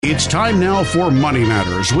It's time now for Money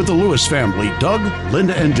Matters with the Lewis family, Doug,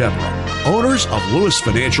 Linda, and Deborah, owners of Lewis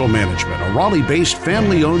Financial Management, a Raleigh-based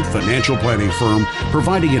family-owned financial planning firm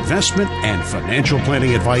providing investment and financial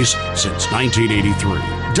planning advice since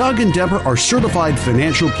 1983. Doug and Deborah are certified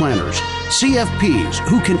financial planners, CFPs,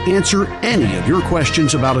 who can answer any of your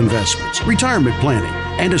questions about investments, retirement planning,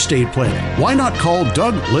 and estate planning. Why not call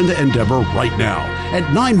Doug, Linda, and Deborah right now at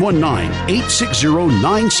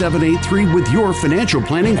 919-860-9783 with your financial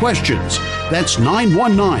planning questions. That's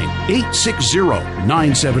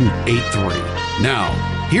 919-860-9783. Now,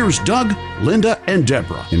 here's Doug, Linda, and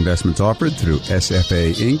Deborah. Investments offered through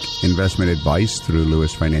SFA Inc. Investment advice through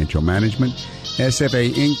Lewis Financial Management.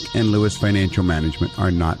 SFA Inc. and Lewis Financial Management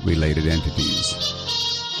are not related entities.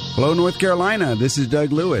 Hello, North Carolina. This is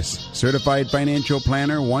Doug Lewis, certified financial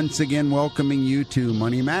planner, once again welcoming you to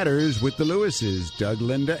Money Matters with the Lewises, Doug,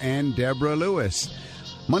 Linda, and Deborah Lewis.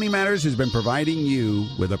 Money Matters has been providing you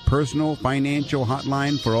with a personal financial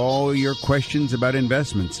hotline for all your questions about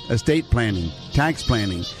investments, estate planning, tax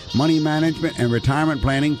planning, money management, and retirement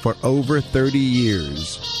planning for over 30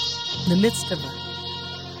 years. In the midst of it.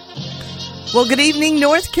 Well, good evening,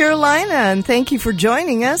 North Carolina, and thank you for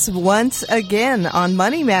joining us once again on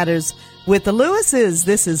Money Matters with the Lewises.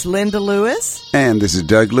 This is Linda Lewis. And this is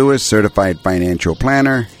Doug Lewis, certified financial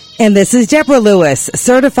planner. And this is Deborah Lewis,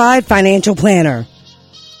 certified financial planner.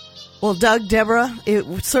 Well, Doug, Deborah, it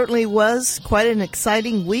certainly was quite an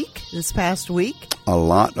exciting week this past week. A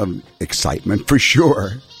lot of excitement for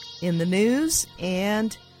sure. In the news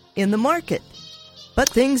and in the market. But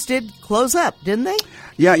things did close up, didn't they?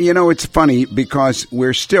 Yeah, you know, it's funny because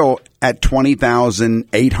we're still at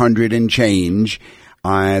 20,800 and change.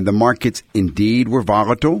 The markets indeed were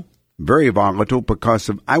volatile, very volatile because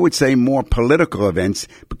of, I would say, more political events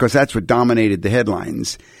because that's what dominated the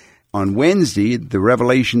headlines. On Wednesday, the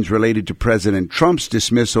revelations related to President Trump's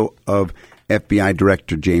dismissal of FBI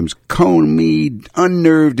Director James Comey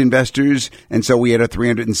unnerved investors, and so we had a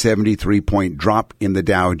 373-point drop in the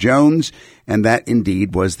Dow Jones, and that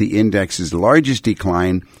indeed was the index's largest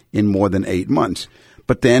decline in more than 8 months.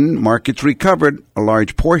 But then markets recovered a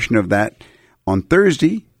large portion of that on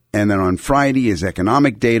Thursday, and then on Friday, as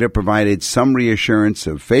economic data provided some reassurance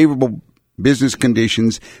of favorable business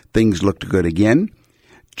conditions, things looked good again.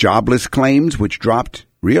 Jobless claims, which dropped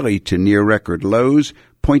really to near record lows,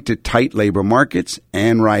 point to tight labor markets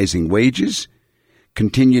and rising wages,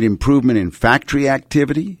 continued improvement in factory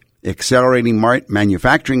activity, accelerating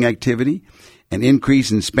manufacturing activity, an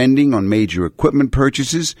increase in spending on major equipment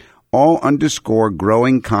purchases, all underscore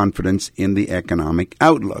growing confidence in the economic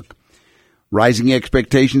outlook. Rising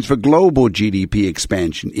expectations for global GDP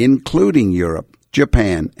expansion, including Europe,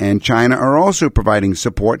 Japan, and China, are also providing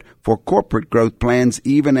support for corporate growth plans,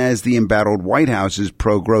 even as the embattled White House's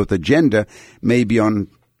pro-growth agenda may be on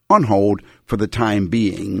hold for the time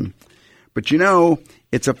being. But you know,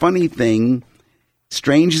 it's a funny thing.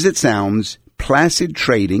 Strange as it sounds, placid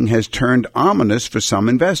trading has turned ominous for some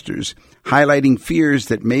investors, highlighting fears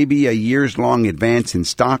that maybe a years-long advance in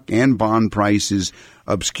stock and bond prices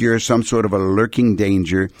obscure some sort of a lurking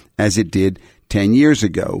danger as it did 10 years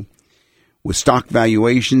ago. With stock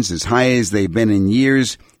valuations as high as they've been in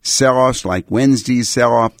years, sell-offs like Wednesday's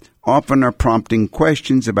sell-off often are prompting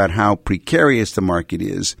questions about how precarious the market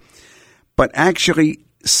is. But actually,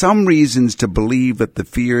 some reasons to believe that the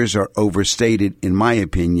fears are overstated, in my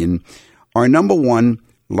opinion, are number one,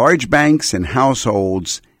 large banks and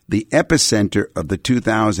households, the epicenter of the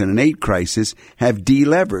 2008 crisis, have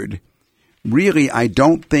delevered. Really, I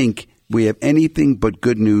don't think we have anything but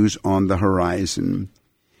good news on the horizon.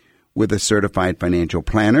 With a certified financial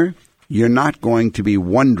planner, you're not going to be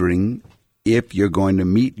wondering if you're going to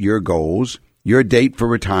meet your goals, your date for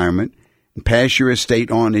retirement, and pass your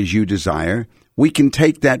estate on as you desire. We can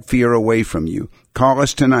take that fear away from you. Call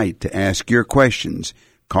us tonight to ask your questions.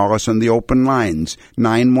 Call us on the open lines,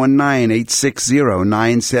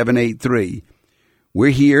 919-860-9783.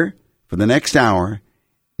 We're here for the next hour,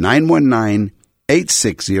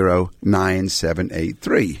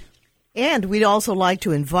 919-860-9783. And we'd also like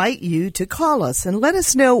to invite you to call us and let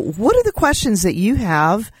us know what are the questions that you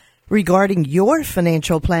have regarding your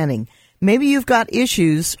financial planning. Maybe you've got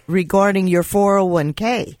issues regarding your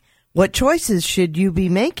 401k. What choices should you be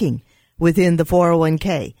making within the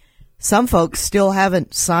 401k? Some folks still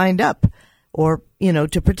haven't signed up or,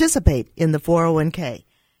 to participate in the 401k.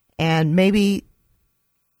 And maybe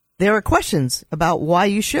there are questions about why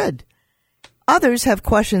you should. Others have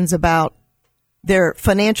questions about their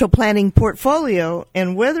financial planning portfolio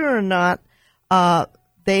and whether or not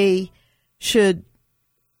they should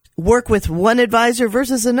work with one advisor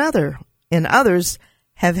versus another. And others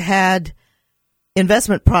have had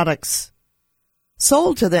investment products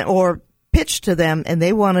sold to them or pitched to them, and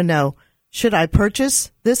they want to know, should I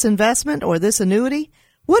purchase this investment or this annuity?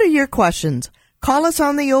 What are your questions? Call us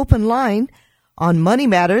on the open line on Money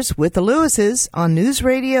Matters with the Lewises on News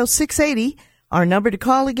Radio 680. Our number to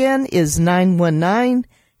call again is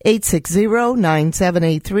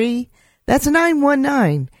 919-860-9783. That's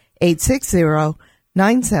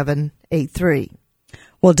 919-860-9783.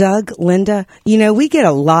 Well, Doug, Linda, we get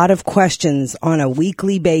a lot of questions on a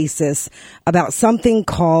weekly basis about something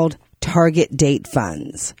called target date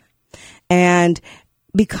funds. And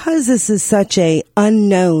because this is such a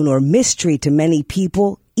unknown or mystery to many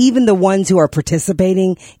people, even the ones who are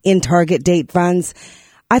participating in target date funds,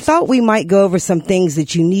 I thought we might go over some things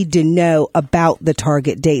that you need to know about the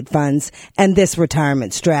target date funds and this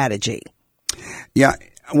retirement strategy. Yeah,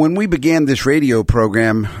 when we began this radio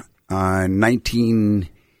program,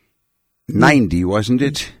 1990, wasn't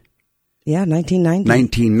it? Yeah, 1990.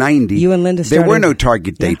 1990. You and Linda started. There were no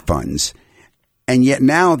target date funds. And yet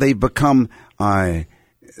now they've become the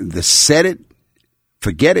set it,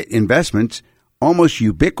 forget it investments, almost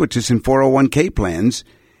ubiquitous in 401k plans.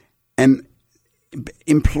 And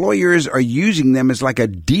employers are using them as like a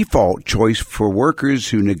default choice for workers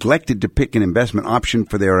who neglected to pick an investment option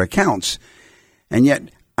for their accounts. And yet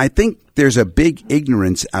I think there's a big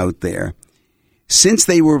ignorance out there. Since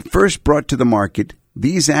they were first brought to the market,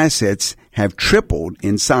 these assets have tripled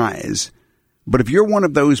in size. But if you're one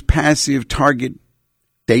of those passive target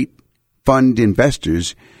date fund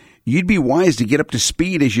investors, you'd be wise to get up to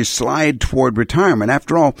speed as you slide toward retirement.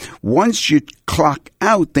 After all, once you clock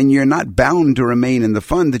out, then you're not bound to remain in the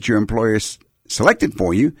fund that your employer selected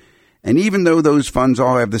for you. And even though those funds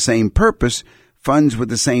all have the same purpose, funds with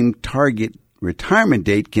the same target retirement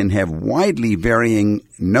date can have widely varying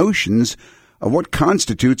notions of what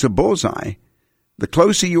constitutes a bullseye. The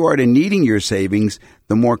closer you are to needing your savings,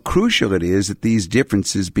 the more crucial it is that these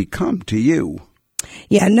differences become to you.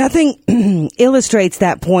 Yeah, nothing illustrates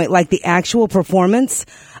that point like the actual performance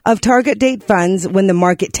of target date funds when the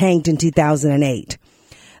market tanked in 2008.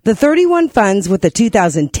 The 31 funds with the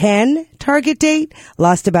 2010 target date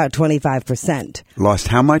lost about 25%. Lost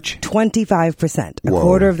how much? 25%, a Whoa.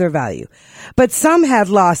 quarter of their value. But some had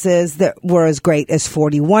losses that were as great as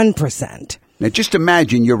 41%. Now, just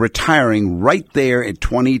imagine you're retiring right there at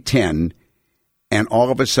 2010, and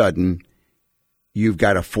all of a sudden, you've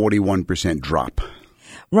got a 41% drop.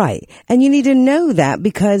 Right. And you need to know that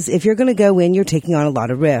because if you're going to go in, you're taking on a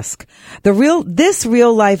lot of risk. This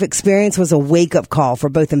real life experience was a wake up call for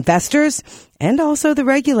both investors and also the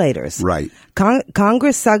regulators. Right.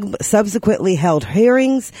 Congress subsequently held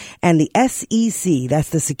hearings, and the SEC,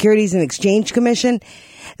 that's the Securities and Exchange Commission,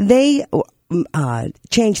 they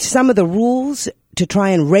changed some of the rules to try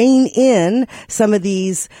and rein in some of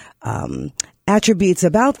these attributes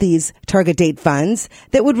about these target date funds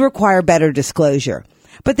that would require better disclosure.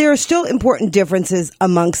 But there are still important differences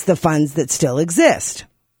amongst the funds that still exist.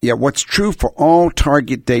 Yeah, what's true for all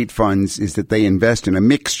target date funds is that they invest in a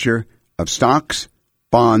mixture of stocks,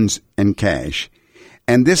 bonds, and cash.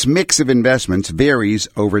 And this mix of investments varies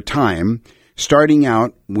over time, starting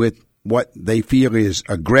out with what they feel is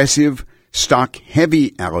aggressive,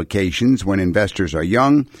 stock-heavy allocations when investors are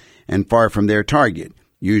young and far from their target,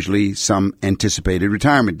 usually some anticipated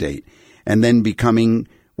retirement date, and then becoming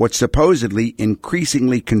what's supposedly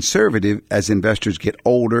increasingly conservative as investors get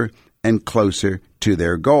older and closer to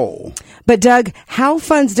their goal. But Doug, how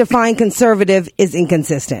funds define conservative is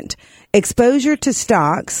inconsistent. Exposure to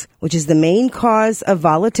stocks, which is the main cause of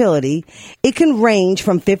volatility, it can range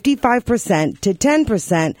from 55% to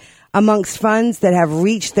 10% amongst funds that have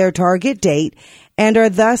reached their target date and are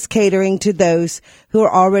thus catering to those who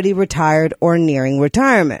are already retired or nearing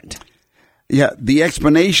retirement. Yeah, the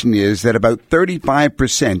explanation is that about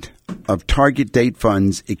 35% of target date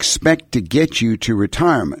funds expect to get you to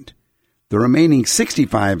retirement. The remaining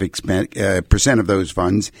 65% of those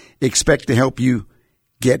funds expect to help you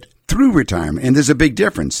get through retirement. And there's a big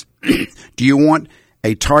difference. Do you want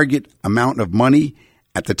a target amount of money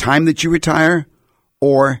at the time that you retire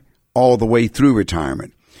or all the way through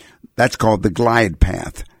retirement? That's called the glide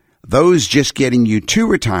path. Those just getting you to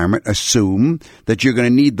retirement assume that you're going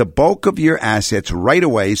to need the bulk of your assets right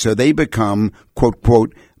away, so they become, quote,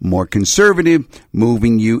 quote, more conservative,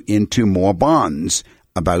 moving you into more bonds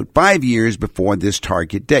about 5 years before this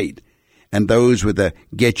target date. And those with a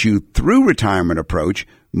get you through retirement approach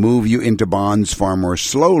move you into bonds far more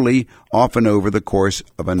slowly, often over the course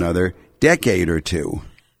of another decade or two.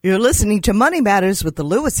 You're listening to Money Matters with the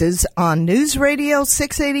Lewises on News Radio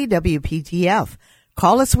 680 WPTF.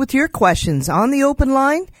 Call us with your questions on the open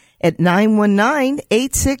line, at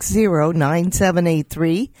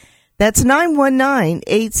 919-860-9783. That's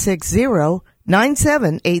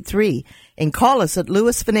 919-860-9783. And call us at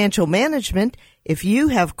Lewis Financial Management if you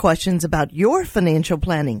have questions about your financial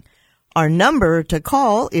planning. Our number to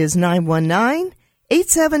call is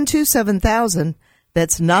 919-872-7000.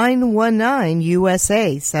 That's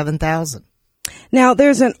 919-USA-7000. Now,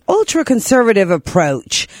 there's an ultra-conservative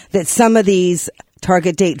approach that some of these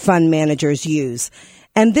target date fund managers use.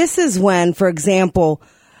 And this is when, for example,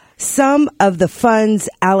 some of the fund's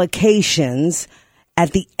allocations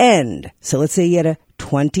at the end, so let's say you had a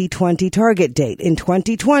 2020 target date. In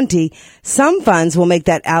 2020, some funds will make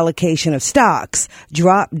that allocation of stocks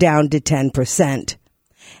drop down to 10%.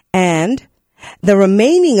 And the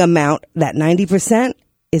remaining amount, that 90%,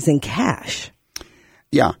 is in cash.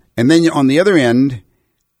 Yeah. And then on the other end,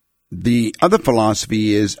 the other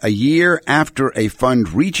philosophy is a year after a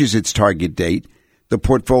fund reaches its target date, the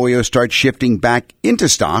portfolio starts shifting back into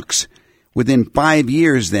stocks. Within 5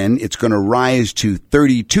 years, then, it's going to rise to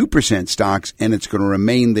 32% stocks, and it's going to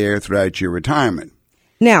remain there throughout your retirement.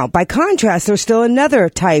 Now, by contrast, there's still another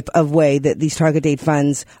type of way that these target date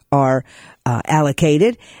funds are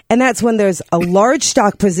allocated, and that's when there's a large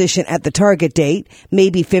stock position at the target date,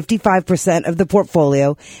 maybe 55% of the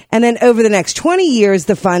portfolio, and then over the next 20 years,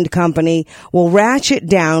 the fund company will ratchet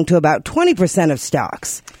down to about 20% of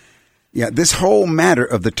stocks. Yeah, this whole matter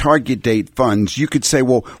of the target date funds, you could say,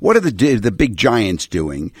 well, what are the big giants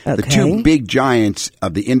doing? Okay. The two big giants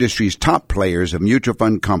of the industry's top players of mutual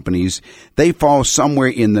fund companies, they fall somewhere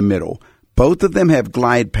in the middle. Both of them have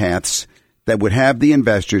glide paths that would have the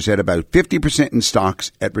investors at about 50% in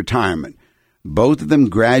stocks at retirement. Both of them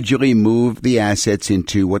gradually move the assets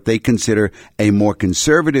into what they consider a more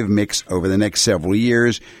conservative mix over the next several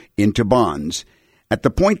years into bonds. At the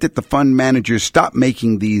point that the fund managers stop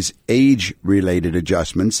making these age-related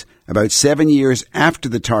adjustments, about 7 years after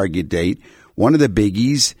the target date, one of the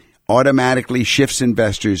biggies automatically shifts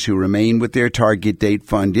investors who remain with their target date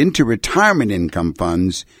fund into retirement income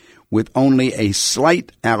funds with only a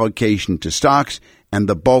slight allocation to stocks and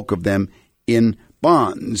the bulk of them in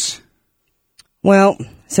bonds. Well,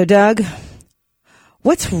 so Doug,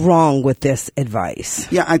 what's wrong with this advice?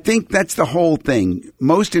 Yeah, I think that's the whole thing.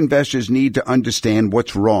 Most investors need to understand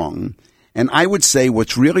what's wrong. And I would say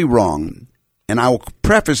what's really wrong, and I will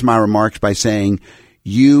preface my remarks by saying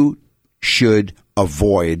you should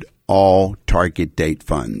avoid all target date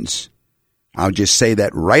funds. I'll just say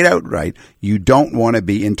that right outright. You don't want to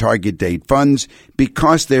be in target date funds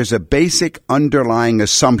because there's a basic underlying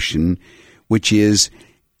assumption, which is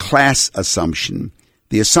class assumption.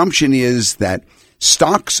 The assumption is that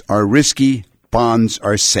stocks are risky, bonds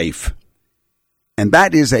are safe. And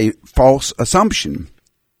that is a false assumption.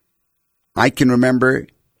 I can remember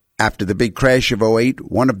after the big crash of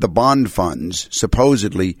 2008, one of the bond funds,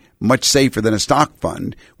 supposedly much safer than a stock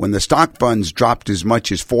fund, when the stock funds dropped as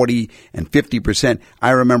much as 40 and 50%,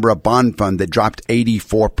 I remember a bond fund that dropped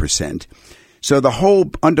 84%. So the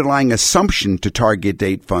whole underlying assumption to target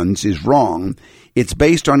date funds is wrong. It's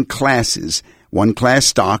based on classes. One class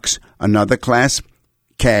stocks, another class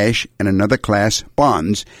cash, and another class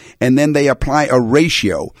bonds. And then they apply a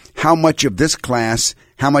ratio. How much of this class,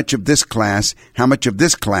 how much of this class, how much of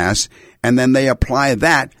this class, and then they apply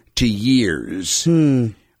that to years.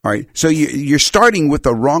 All right. So you're starting with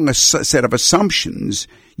the wrong set of assumptions.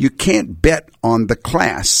 You can't bet on the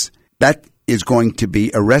class. That is going to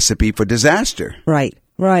be a recipe for disaster. Right.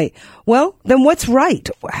 Well, then what's right?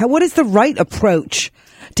 What is the right approach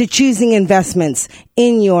to choosing investments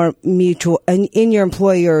in your in your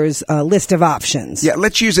employer's list of options? Yeah,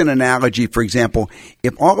 let's use an analogy. For example,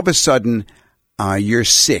 if all of a sudden you're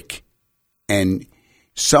sick and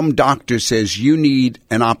some doctor says you need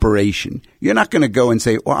an operation, you're not going to go and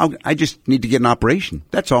say, well, I just need to get an operation.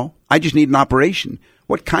 That's all. I just need an operation.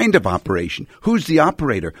 What kind of operation? Who's the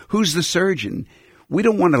operator? Who's the surgeon? We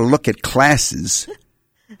don't want to look at classes.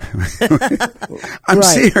 I'm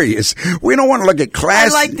serious. We don't want to look at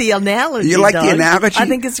classes. I like the analogy. You like Doug. the analogy? I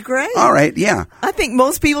think it's great. All right, yeah. I think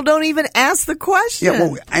most people don't even ask the question. Yeah,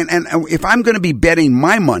 well, and if I'm going to be betting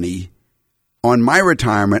my money on my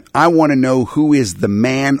retirement, I want to know who is the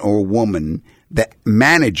man or woman, the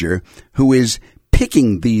manager who is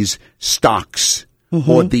picking these stocks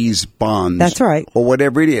or these bonds. That's right. Or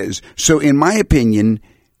whatever it is. So in my opinion,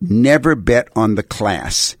 never bet on the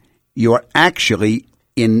class. You're actually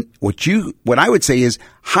in what I would say is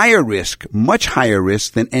higher risk, much higher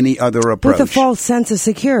risk than any other approach. With a false sense of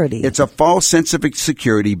security. It's a false sense of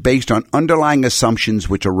security based on underlying assumptions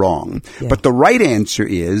which are wrong. Yeah. But the right answer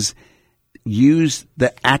is use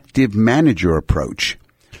the active manager approach.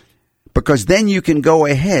 because then you can go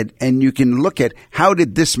ahead and you can look at how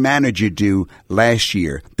did this manager do last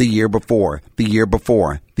year, the year before, the year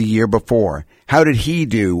before, the year before. How did he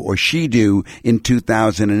do or she do in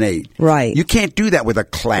 2008? Right. You can't do that with a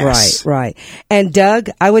class. Right. And Doug,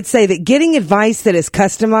 I would say that getting advice that is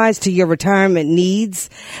customized to your retirement needs,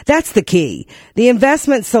 that's the key. The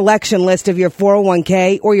investment selection list of your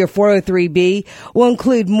 401k or your 403b will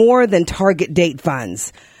include more than target date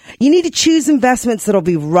funds. You need to choose investments that'll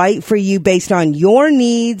be right for you based on your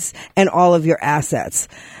needs and all of your assets.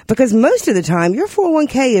 Because most of the time, your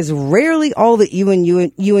 401k is rarely all that you and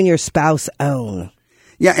your spouse own.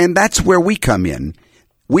 Yeah, and that's where we come in.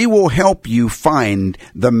 We will help you find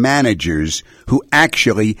the managers who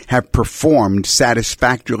actually have performed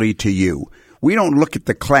satisfactorily to you. We don't look at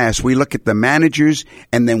the class, we look at the managers,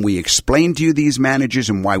 and then we explain to you these managers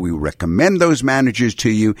and why we recommend those managers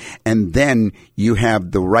to you, and then you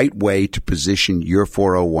have the right way to position your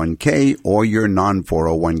 401k or your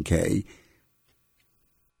non-401k.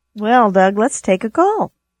 Well, Doug, let's take a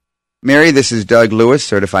call. Mary, this is Doug Lewis,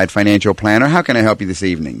 Certified Financial Planner. How can I help you this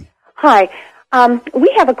evening? Hi.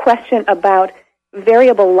 We have a question about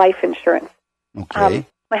variable life insurance. Okay.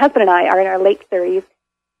 My husband and I are in our late 30s,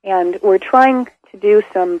 and we're trying to do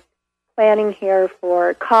some planning here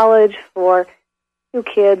for college for 2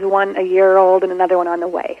 kids, one a year old and another one on the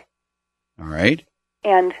way. All right.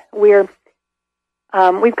 And we've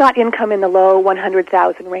got income in the low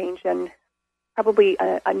 100,000 range and probably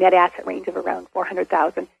a net asset range of around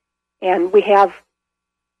 400,000. And we have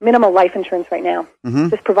minimal life insurance right now,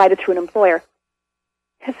 just provided through an employer.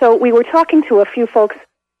 So we were talking to a few folks,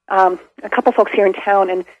 a couple folks here in town,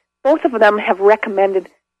 and both of them have recommended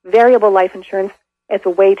variable life insurance as a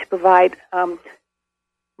way to provide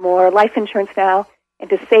more life insurance now and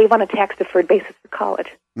to save on a tax-deferred basis for college.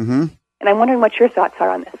 And I'm wondering what your thoughts are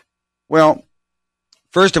on this. Well,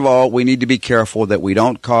 first of all, we need to be careful that we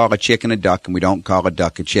don't call a chicken a duck and we don't call a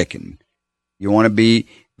duck a chicken. You want to be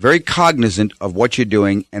very cognizant of what you're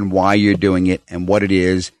doing and why you're doing it and what it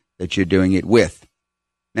is that you're doing it with.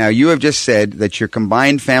 Now, you have just said that your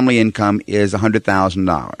combined family income is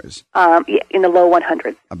 $100,000. In the low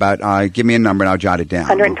 100s. About, give me a number and I'll jot it down.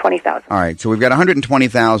 120,000. All right, so we've got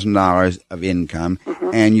 $120,000 of income,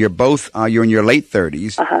 and you're both, you're in your late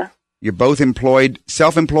 30s. You're both employed,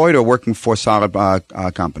 self-employed, or working for solid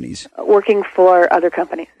companies? Working for other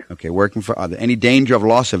companies. Okay, working for other. Any danger of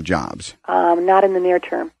loss of jobs? Not in the near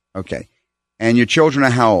term. Okay. And your children are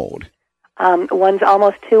how old? One's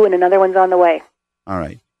almost 2 and another one's on the way. All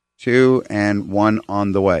right. 2 and 1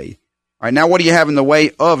 on the way. All right. Now, what do you have in the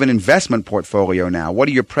way of an investment portfolio now? What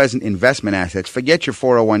are your present investment assets? Forget your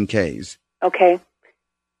 401ks. Okay.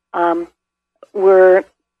 We're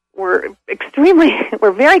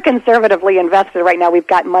very conservatively invested right now. We've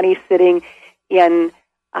got money sitting in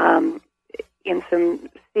some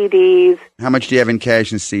CDs. How much do you have in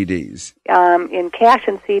cash and CDs? In cash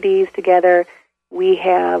and CDs together, we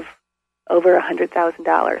have over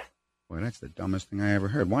 $100,000. Boy, that's the dumbest thing I ever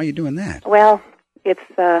heard. Why are you doing that? Well, it's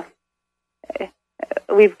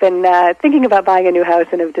we've been thinking about buying a new house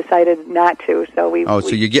and have decided not to. So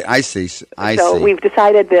I see. So see. We've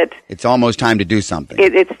decided that it's almost time to do something.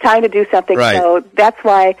 It's time to do something. Right. So that's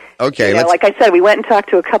why. Okay. Like I said, we went and talked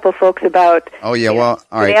to a couple folks about. Oh yeah. Well,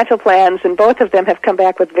 all right. Financial plans, and both of them have come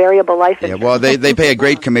back with variable life insurance. Yeah. Well, they pay a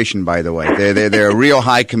great commission, by the way. They're a real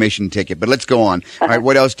high commission ticket. But let's go on. All right.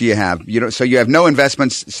 What else do you have? So you have no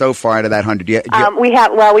investments so far out of that 100. We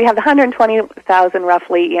have the 120,000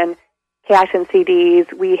 roughly in cash and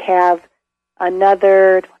CDs. We have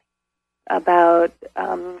another about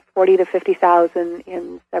 40 to 50,000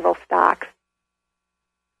 in several stocks,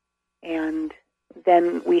 and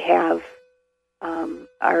then we have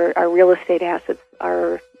our real estate assets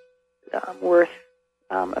are worth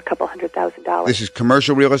a couple $100,000. This is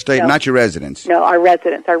commercial real estate, no. Not your residence. No, our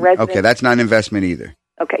residence. Okay, that's not an investment either.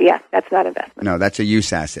 Okay, yeah, that's not investment. No, that's a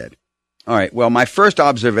use asset. All right. Well, my first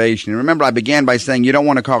observation, and remember I began by saying you don't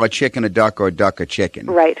want to call a chicken a duck or a duck a chicken.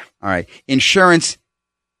 Right. All right. Insurance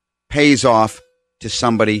pays off to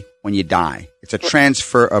somebody when you die. It's a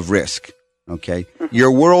transfer of risk. Okay.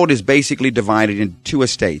 Your world is basically divided into 2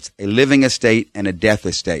 estates, a living estate and a death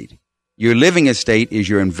estate. Your living estate is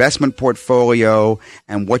your investment portfolio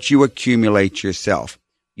and what you accumulate yourself.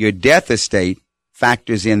 Your death estate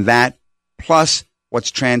factors in that plus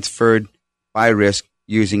what's transferred by risk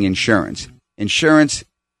using insurance. Insurance,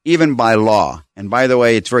 even by law, and by the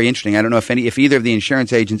way, it's very interesting. I don't know if either of the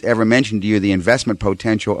insurance agents ever mentioned to you the investment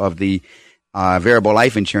potential of the variable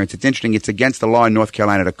life insurance. It's interesting. It's against the law in North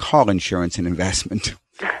Carolina to call insurance an investment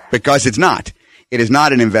because it's not. It is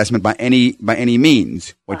not an investment by any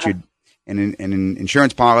means. And an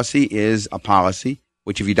insurance policy is a policy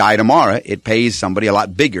which, if you die tomorrow, it pays somebody a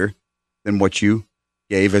lot bigger than what you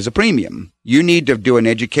gave as a premium. You need to do an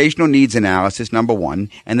educational needs analysis, number one,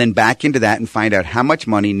 and then back into that and find out how much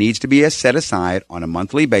money needs to be set aside on a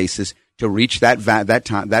monthly basis to reach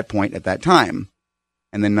that point at that time.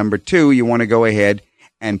 And then number two, you want to go ahead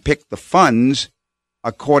and pick the funds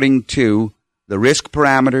according to the risk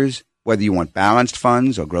parameters, whether you want balanced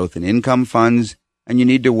funds or growth and income funds, and you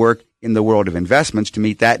need to work in the world of investments to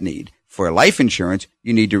meet that need. For life insurance,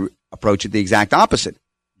 you need to approach it the exact opposite.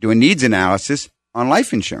 Do a needs analysis on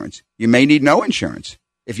life insurance. You may need no insurance.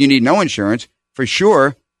 If you need no insurance, for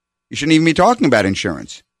sure, you shouldn't even be talking about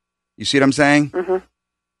insurance. You see what I'm saying? Mm-hmm.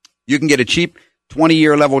 You can get a cheap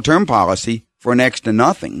 20-year level term policy for next to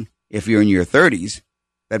nothing if you're in your 30s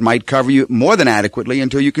that might cover you more than adequately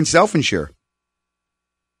until you can self-insure.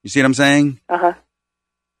 You see what I'm saying? Uh-huh.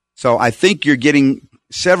 So I think you're getting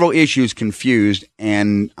several issues confused,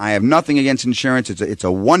 and I have nothing against insurance. It's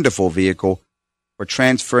a wonderful vehicle for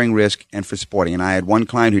transferring risk and for supporting. And I had one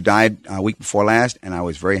client who died a week before last, and I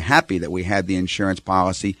was very happy that we had the insurance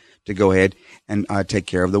policy to go ahead and take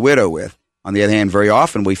care of the widow with. On the other hand, very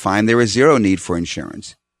often we find there is zero need for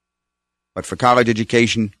insurance. But for college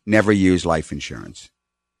education, never use life insurance.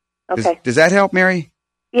 Okay. Does that help, Mary?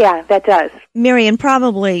 Yeah, that does. Mary, and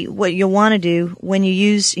probably what you'll want to do when you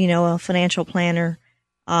use, a financial planner,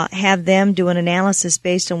 have them do an analysis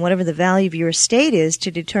based on whatever the value of your estate is to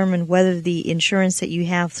determine whether the insurance that you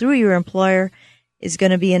have through your employer is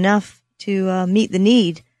going to be enough to meet the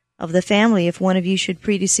need of the family if one of you should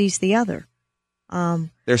predecease the other.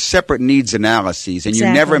 There's separate needs analyses, and Exactly.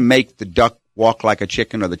 You never make the duck walk like a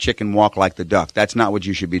chicken or the chicken walk like the duck. That's not what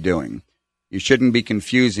you should be doing. You shouldn't be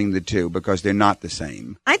confusing the two because they're not the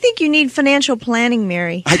same. I think you need financial planning,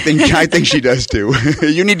 Mary. I think she does too.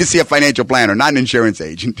 You need to see a financial planner, not an insurance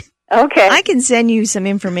agent. Okay. I can send you some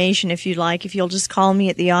information if you'd like, if you'll just call me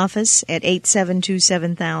at the office at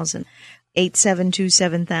 872-7000.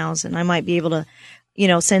 872-7000. I might be able to,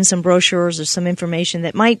 send some brochures or some information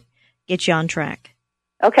that might get you on track.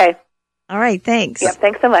 Okay. All right, thanks. Yep,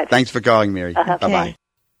 thanks so much. Thanks for calling, Mary. Uh-huh. Bye-bye. Okay.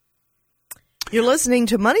 You're listening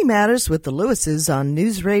to Money Matters with the Lewises on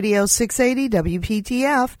News Radio 680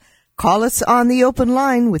 WPTF. Call us on the open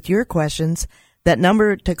line with your questions. That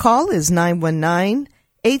number to call is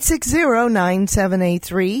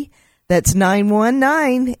 919-860-9783. That's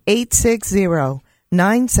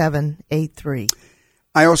 919-860-9783.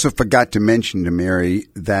 I also forgot to mention to Mary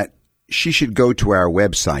that she should go to our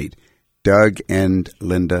website,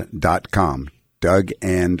 DougAndLinda.com.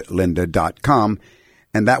 DougAndLinda.com.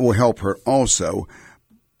 And that will help her also.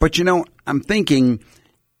 But, I'm thinking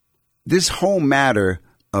this whole matter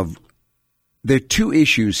of there are two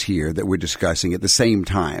issues here that we're discussing at the same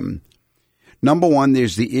time. Number one,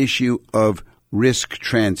 there's the issue of risk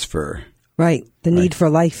transfer. Right. The need for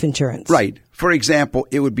life insurance. Right. For example,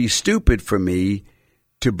 it would be stupid for me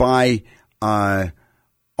to buy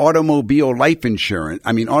automobile insurance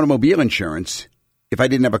if I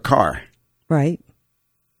didn't have a car. Right.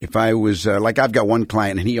 If I was like I've got one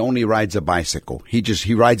client and he only rides a bicycle. He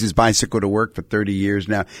rides his bicycle to work for 30 years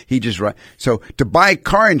now. So to buy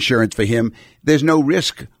car insurance for him, there's no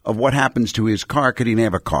risk of what happens to his car because he didn't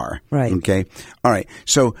have a car. Right. Okay. All right.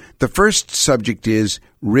 So the first subject is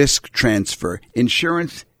risk transfer.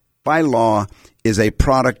 Insurance by law is a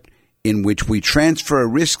product in which we transfer a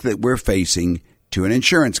risk that we're facing to an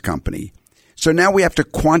insurance company. So now we have to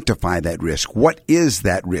quantify that risk. What is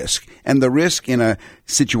that risk? And the risk in a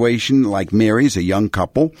situation like Mary's, a young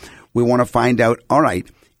couple, we want to find out, all right,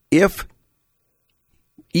 if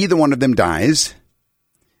either one of them dies,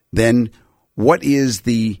 then what does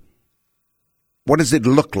it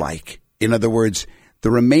look like? In other words,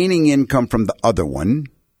 the remaining income from the other one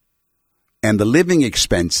and the living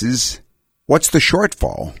expenses, what's the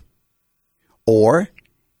shortfall? Or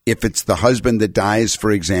if it's the husband that dies,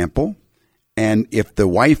 for example, and if the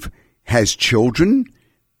wife has children,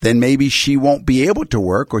 then maybe she won't be able to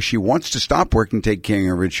work or she wants to stop working, take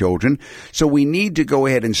care of her children. So we need to go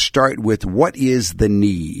ahead and start with what is the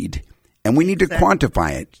need. And we need to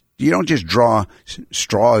quantify it. You don't just draw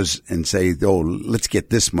straws and say, oh, let's get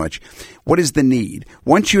this much. What is the need?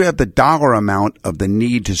 Once you have the dollar amount of the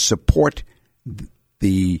need to support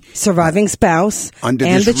the surviving spouse under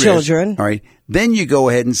and this the risk, children, all right, then you go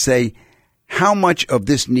ahead and say, how much of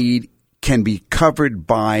this need can be covered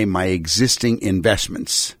by my existing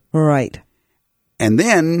investments. Right. And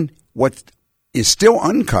then what is still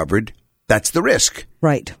uncovered, that's the risk.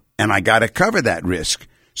 Right. And I got to cover that risk.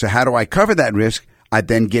 So how do I cover that risk? I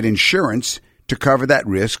then get insurance to cover that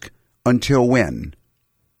risk until when?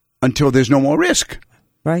 Until there's no more risk.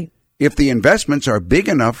 Right. If the investments are big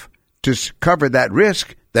enough to cover that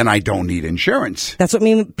risk, then I don't need insurance. That's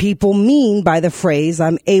what people mean by the phrase,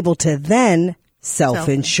 I'm able to then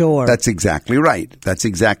self-insure. That's exactly right. That's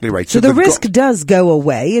exactly right. So the risk does go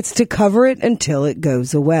away. It's to cover it until it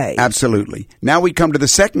goes away. Absolutely. Now we come to the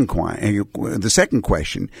second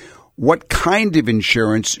question. What kind of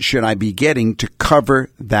insurance should I be getting to cover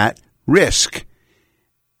that risk?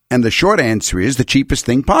 And the short answer is the cheapest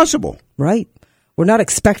thing possible. Right. We're not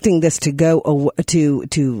expecting this to go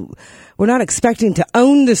we're not expecting to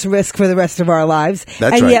own this risk for the rest of our lives.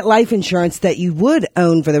 That's right. Yet life insurance that you would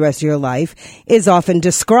own for the rest of your life is often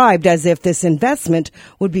described as if this investment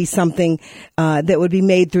would be something that would be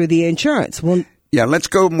made through the insurance. Well, yeah, let's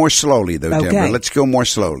go more slowly though, okay. Deborah. Let's go more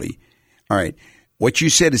slowly. All right. What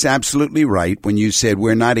you said is absolutely right when you said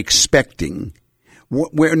we're not expecting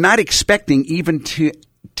even to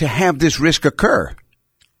have this risk occur.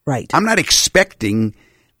 Right. I'm not expecting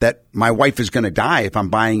that my wife is going to die if I'm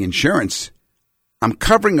buying insurance. I'm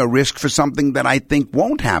covering a risk for something that I think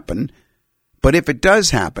won't happen, but if it does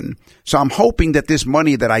happen. So I'm hoping that this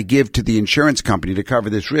money that I give to the insurance company to cover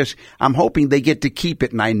this risk, I'm hoping they get to keep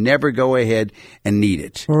it and I never go ahead and need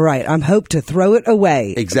it. Right. I'm hoping to throw it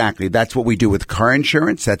away. Exactly. That's what we do with car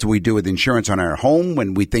insurance. That's what we do with insurance on our home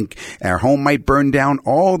when we think our home might burn down.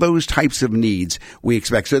 All those types of needs we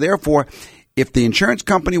expect. So therefore, if the insurance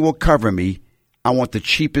company will cover me, I want the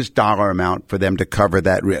cheapest dollar amount for them to cover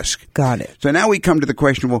that risk. Got it. So now we come to the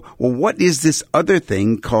question, well, what is this other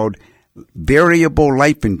thing called variable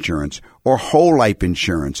life insurance or whole life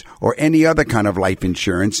insurance or any other kind of life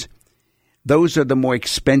insurance? Those are the more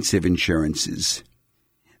expensive insurances.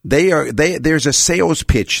 There's a sales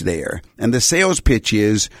pitch there. And the sales pitch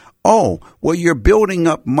is, you're building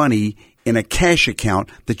up money in a cash account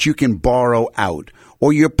that you can borrow out.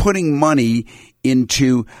 Or you're putting money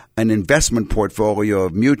into an investment portfolio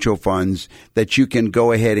of mutual funds that you can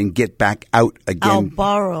go ahead and get back out again. I'll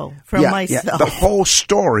borrow from myself. Yeah. The whole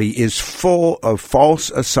story is full of false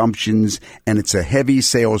assumptions, and it's a heavy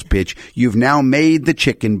sales pitch. You've now made the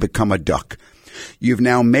chicken become a duck. You've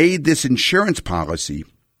now made this insurance policy,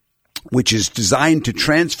 which is designed to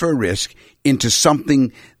transfer risk into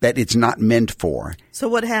something that it's not meant for. So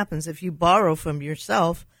what happens if you borrow from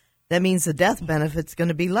yourself? That means the death benefit's going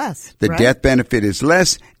to be less. The right? death benefit is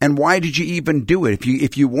less. And why did you even do it?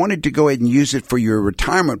 If you wanted to go ahead and use it for your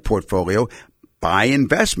retirement portfolio, buy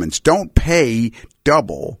investments. Don't pay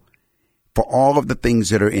double for all of the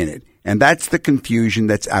things that are in it. And that's the confusion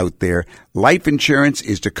that's out there. Life insurance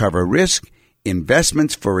is to cover risk.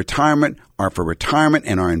 Investments for retirement are for retirement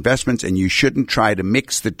and are investments. And you shouldn't try to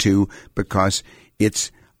mix the two because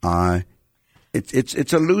it's a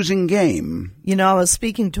losing game. You know, I was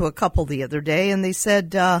speaking to a couple the other day, and they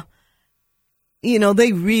said,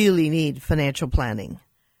 they really need financial planning.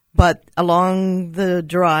 But along the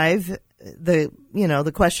drive, the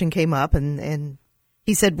question came up, and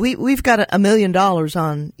he said, we've got $1 million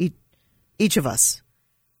on each of us.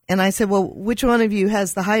 And I said, well, which one of you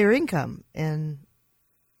has the higher income? And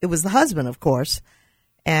it was the husband, of course.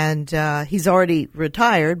 And he's already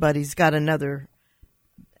retired, but he's got another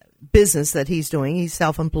business that he's doing. He's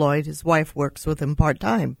self-employed. His wife works with him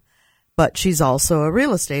part-time, but she's also a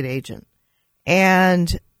real estate agent.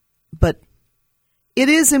 But it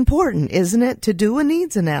is important, isn't it, to do a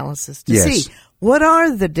needs analysis to Yes. see what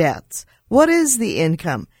are the debts, what is the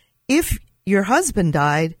income. If your husband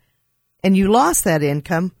died and you lost that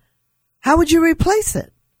income, how would you replace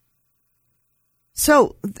it?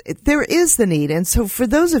 So there is the need. And so for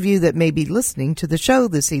those of you that may be listening to the show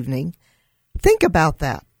this evening, think about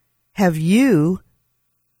that. Have you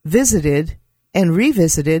visited and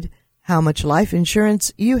revisited how much life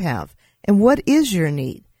insurance you have? And what is your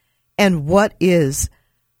need? And what is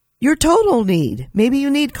your total need? Maybe you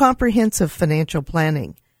need comprehensive financial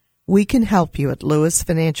planning. We can help you at Lewis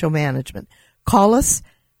Financial Management. Call us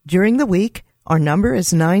during the week. Our number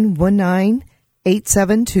is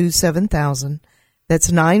 919-872-7000. That's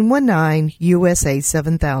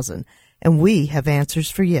 919-USA-7000. And we have answers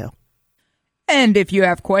for you. And if you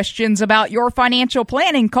have questions about your financial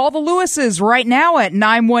planning, call the Lewises right now at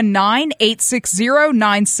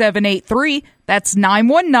 919-860-9783. That's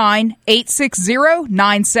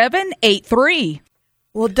 919-860-9783.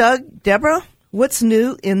 Well, Doug, Deborah, what's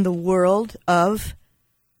new in the world of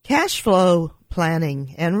cash flow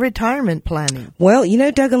planning and retirement planning? Well,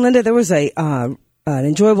 Doug and Linda, there was an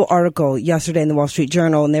enjoyable article yesterday in the Wall Street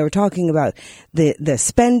Journal, and they were talking about the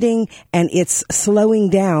spending, and it's slowing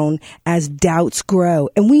down as doubts grow.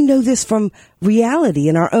 And we know this from reality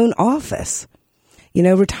in our own office.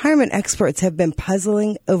 Retirement experts have been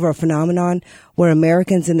puzzling over a phenomenon where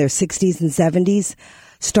Americans in their 60s and 70s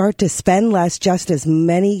start to spend less just as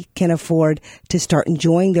many can afford to start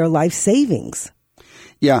enjoying their life savings.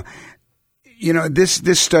 Yeah. You know, this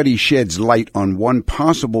study sheds light on one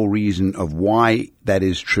possible reason of why that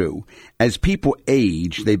is true. As people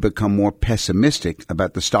age, they become more pessimistic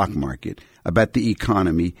about the stock market, about the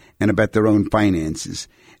economy, and about their own finances.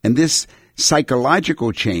 And this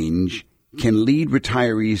psychological change can lead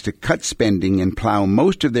retirees to cut spending and plow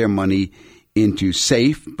most of their money into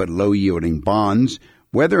safe but low-yielding bonds,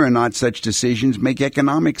 whether or not such decisions make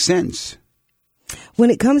economic sense. When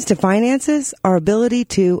it comes to finances, our ability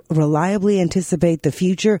to reliably anticipate the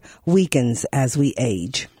future weakens as we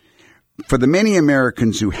age. For the many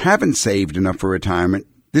Americans who haven't saved enough for retirement,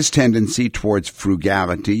 this tendency towards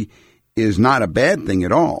frugality is not a bad thing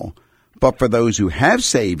at all. But for those who have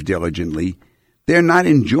saved diligently, they're not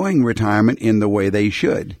enjoying retirement in the way they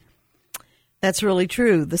should. That's really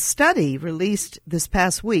true. The study released this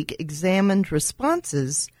past week examined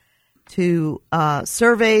responses to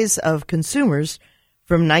surveys of consumers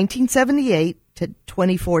from 1978 to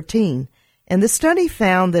 2014. And the study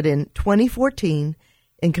found that in 2014,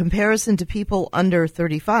 in comparison to people under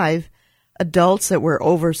 35, adults that were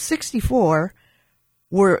over 64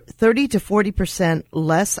 were 30 to 40%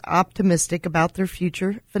 less optimistic about their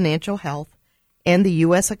future financial health and the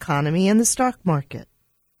U.S. economy and the stock market.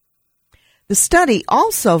 The study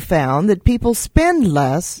also found that people spend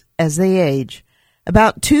less as they age,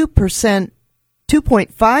 about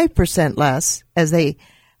 2.5% less as they,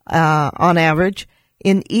 on average,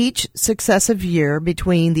 in each successive year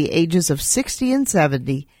between the ages of 60 and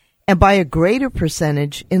 70, and by a greater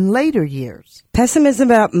percentage in later years. Pessimism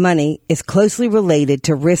about money is closely related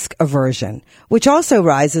to risk aversion, which also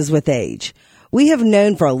rises with age. We have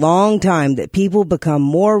known for a long time that people become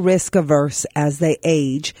more risk averse as they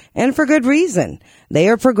age, and for good reason. They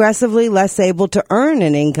are progressively less able to earn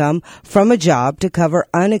an income from a job to cover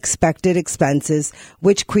unexpected expenses,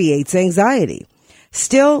 which creates anxiety.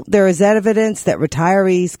 Still, there is evidence that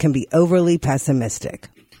retirees can be overly pessimistic.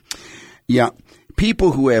 Yeah.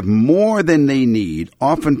 People who have more than they need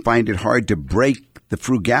often find it hard to break the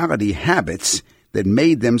frugality habits that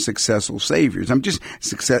made them successful savers.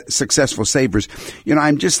 Successful savers. You know,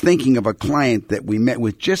 I'm just thinking of a client that we met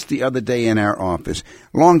with just the other day in our office,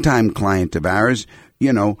 longtime client of ours,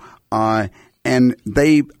 you know, and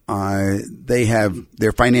they're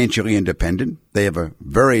financially independent. They have a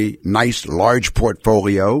very nice, large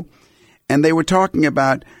portfolio, and they were talking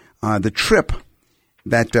about the trip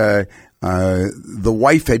that the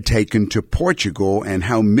wife had taken to Portugal and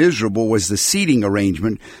how miserable was the seating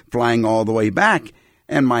arrangement flying all the way back.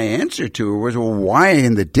 And my answer to her was, well, why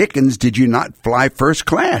in the dickens did you not fly first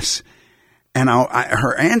class? And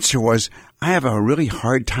her answer was, I have a really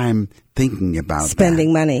hard time thinking about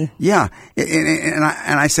spending money. Yeah. And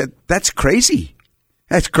I said, that's crazy.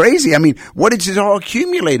 That's crazy. I mean, what is it all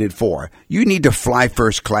accumulated for? You need to fly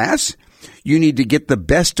first class. You need to get the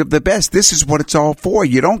best of the best. This is what it's all for.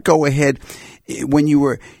 You don't go ahead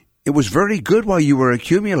it was very good while you were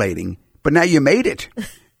accumulating, but now you made it.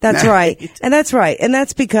 That's right. And that's right. And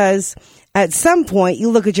that's because at some point you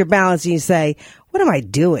look at your balance and you say, what am I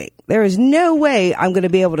doing? There is no way I'm going to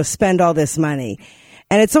be able to spend all this money.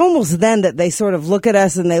 And it's almost then that they sort of look at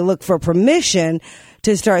us and they look for permission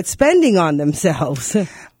to start spending on themselves.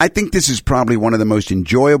 I think this is probably one of the most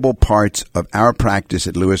enjoyable parts of our practice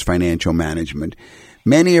at Lewis Financial Management.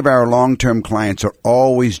 Many of our long-term clients are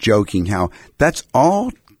always joking how that's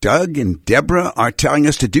all Doug and Deborah are telling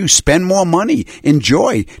us to do. Spend more money,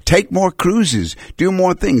 enjoy, take more cruises, do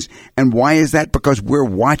more things. And why is that? Because we're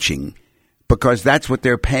watching. Because that's what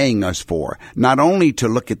they're paying us for. Not only to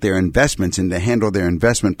look at their investments and to handle their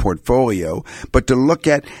investment portfolio, but to look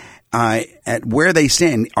at where they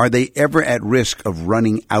stand. Are they ever at risk of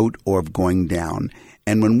running out or of going down?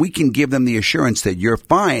 And when we can give them the assurance that you're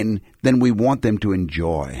fine, then we want them to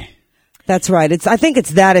enjoy. That's right. I think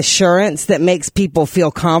it's that assurance that makes people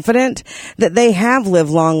feel confident that they have lived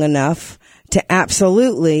long enough to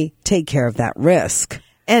absolutely take care of that risk.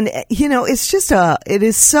 And, you know, it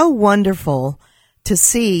is so wonderful to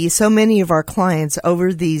see so many of our clients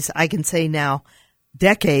over these, I can say now,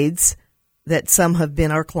 decades, that some have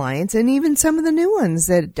been our clients, and even some of the new ones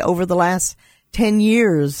that over the last 10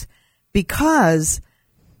 years, because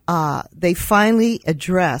they finally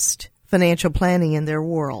addressed financial planning in their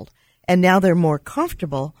world. And now they're more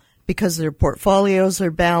comfortable because their portfolios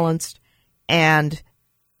are balanced and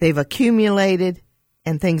they've accumulated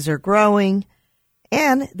and things are growing.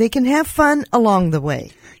 and they can have fun along the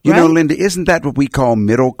way. You know, right? Linda, isn't that what we call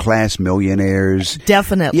middle-class millionaires?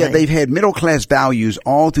 Definitely. Yeah, they've had middle-class values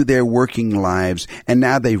all through their working lives, and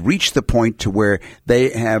now they've reached the point to where they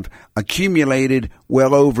have accumulated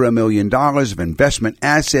well over $1 million of investment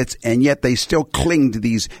assets, and yet they still cling to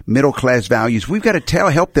these middle-class values. We've got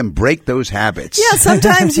to help them break those habits. Yeah,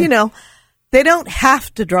 sometimes, they don't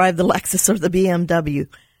have to drive the Lexus or the BMW.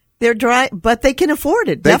 But they can afford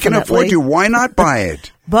it. They definitely. can afford to. Why not buy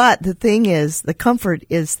it? But the thing is, the comfort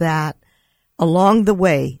is that along the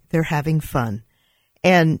way, they're having fun.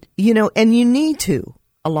 And you need to,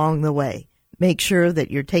 along the way, make sure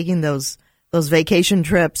that you're taking those vacation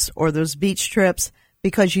trips or those beach trips,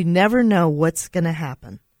 because you never know what's going to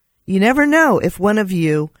happen. You never know if one of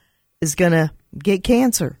you is going to get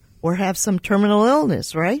cancer or have some terminal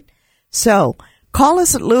illness, right? So call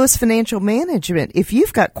us at Lewis Financial Management if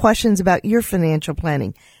you've got questions about your financial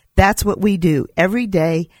planning. That's what we do every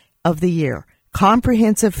day of the year.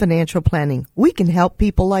 Comprehensive financial planning. We can help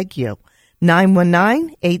people like you.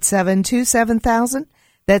 919-872-7000.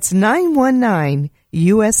 That's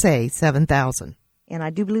 919-USA-7000. And I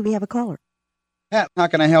do believe we have a caller. Pat, how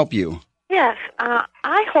can I help you? Yes,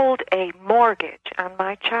 I hold a mortgage on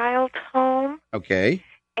my child's home, Okay.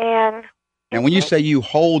 and Now, when you say you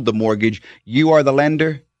hold the mortgage, you are the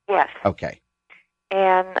lender? yes, Okay.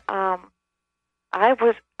 and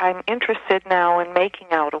I'm interested now in making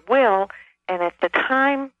out a will, and at the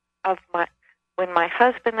time of when my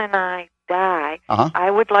husband and I die, I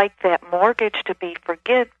would like that mortgage to be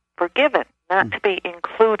forgiven, not to be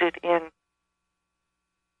included in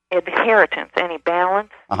inheritance, any balance.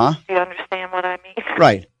 Do you understand what I mean?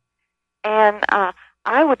 Right. And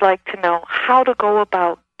I would like to know how to go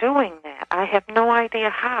about doing that. I have no idea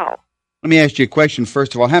how. Let me ask you a question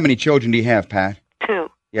first of all. How many children do you have, Pat? 2.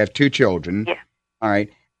 You have 2 children. Yes. All right.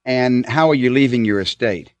 And how are you leaving your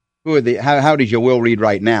estate? How does your will read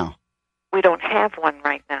right now? We don't have one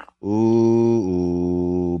right now.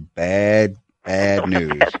 Ooh, bad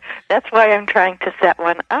news. That's why I'm trying to set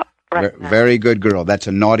one up right now. Very good girl. That's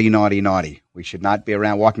a naughty, naughty, naughty. We should not be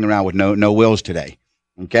walking around with no wills today.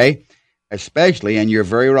 Okay? Especially, and you're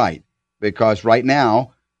very right, because right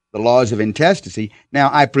now, the laws of intestacy.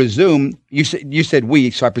 Now, I presume, you said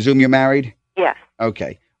we, so I presume you're married? Yes.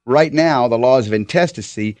 Okay. Right now, the laws of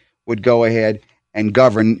intestacy would go ahead and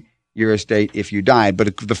govern your estate if you died.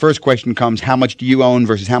 But the first question comes, how much do you own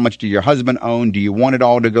versus how much do your husband own? Do you want it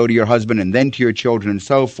all to go to your husband and then to your children and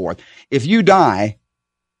so forth? If you die,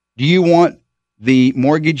 do you want the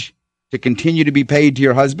mortgage to continue to be paid to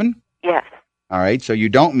your husband? Yes. All right. So you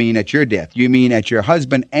don't mean at your death. You mean at your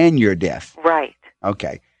husband and your death. Right.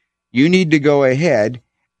 Okay. You need to go ahead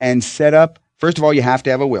and set up, first of all, you have to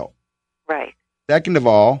have a will. Right. Second of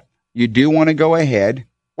all, you do want to go ahead.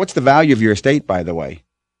 What's the value of your estate, by the way?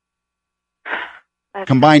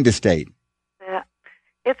 Combined estate.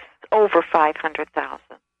 It's over $500,000.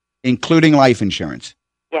 Including life insurance.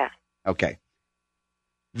 Yes. Okay.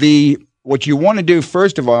 What you want to do,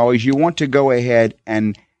 first of all, is you want to go ahead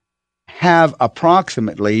and have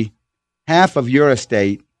approximately half of your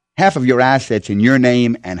estate, half of your assets in your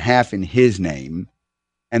name and half in his name.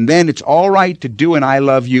 And then it's all right to do an I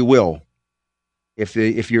love you will.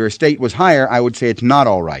 If your estate was higher, I would say it's not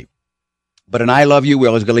all right. But an I love you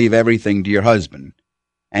will is going to leave everything to your husband.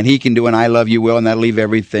 And he can do an I love you will, and that'll leave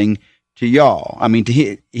everything to y'all. I mean,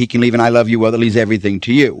 he can leave an I love you will that leaves everything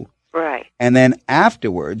to you. Right. And then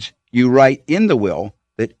afterwards, you write in the will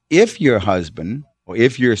that if your husband or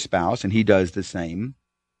if your spouse, and he does the same,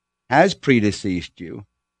 has predeceased you,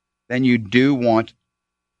 then you do want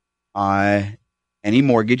any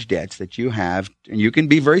mortgage debts that you have, and you can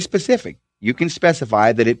be very specific. You can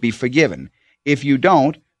specify that it be forgiven. If you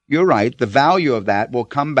don't, you're right, the value of that will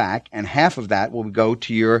come back, and half of that will go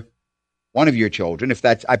to one of your children.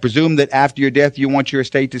 I presume that after your death, you want your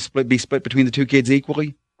estate to be split between the 2 kids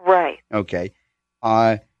equally? Right. Okay.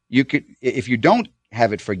 You could, if you don't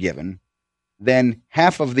have it forgiven, then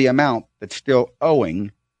half of the amount that's still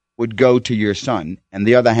owing would go to your son, and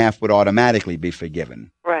the other half would automatically be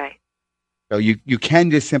forgiven. Right. So you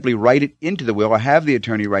can just simply write it into the will or have the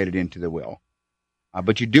attorney write it into the will.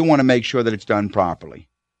 But you do want to make sure that it's done properly.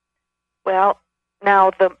 Well,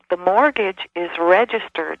 now the mortgage is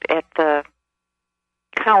registered at the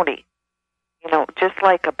county, just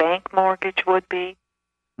like a bank mortgage would be.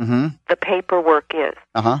 Mm-hmm. The paperwork is.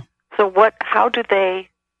 So how do they,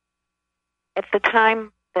 at the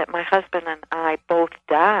time that my husband and I both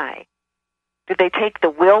die, do they take the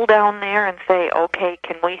will down there and say, okay,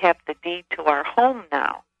 can we have the deed to our home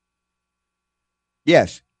now?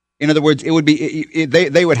 Yes. In other words, it would be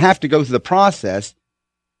they would have to go through the process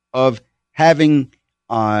of having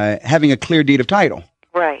having a clear deed of title.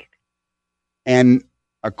 Right. And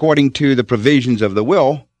according to the provisions of the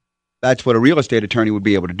will, that's what a real estate attorney would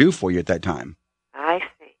be able to do for you at that time. I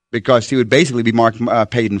see. Because he would basically be marked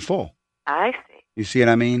paid in full. I see. You see what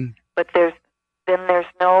I mean? But there's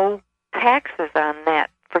no taxes on that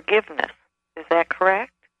forgiveness. Is that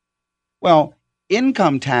correct? Well,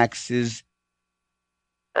 income taxes.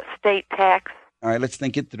 State tax. All right, let's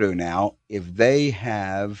think it through now. If they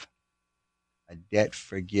have a debt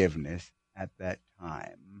forgiveness at that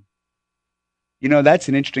time, that's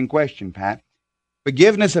an interesting question, Pat.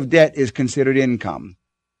 Forgiveness of debt is considered income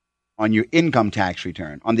on your income tax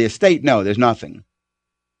return. On the estate, no, there's nothing.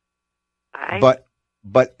 But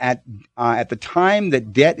at the time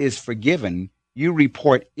that debt is forgiven, you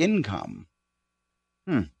report income.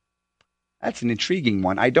 That's an intriguing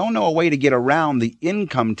one. I don't know a way to get around the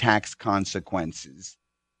income tax consequences.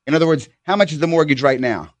 In other words, how much is the mortgage right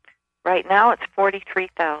now? Right now, it's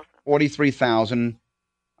 $43,000. $43,000.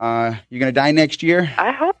 You're going to die next year?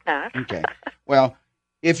 I hope not. Okay. Well,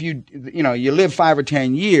 if you live 5 or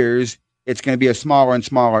 10 years, it's going to be a smaller and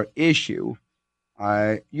smaller issue.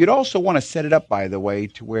 You'd also want to set it up, by the way,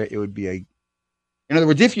 to where it would be in other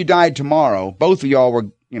words, if you died tomorrow, both of y'all were,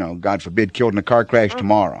 God forbid, killed in a car crash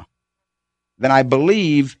tomorrow, then I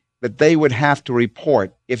believe that they would have to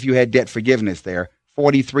report, if you had debt forgiveness there,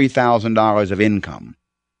 $43,000 of income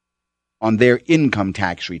on their income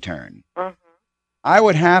tax return. Mm-hmm. I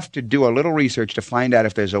would have to do a little research to find out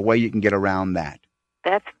if there's a way you can get around that.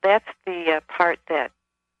 That's the part that...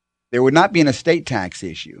 There would not be an estate tax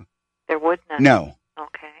issue. There would not? No.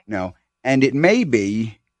 Okay. No. And it may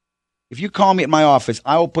be, if you call me at my office,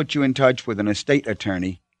 I will put you in touch with an estate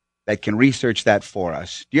attorney that can research that for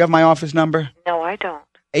us. Do you have my office number? No, I don't.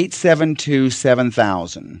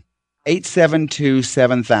 872-7000.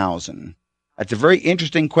 872-7000. That's a very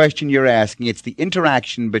interesting question you're asking. It's the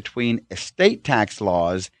interaction between estate tax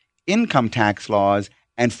laws, income tax laws,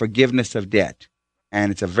 and forgiveness of debt.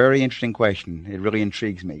 And it's a very interesting question. It really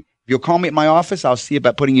intrigues me. If you'll call me at my office, I'll see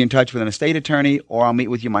about putting you in touch with an estate attorney, or I'll meet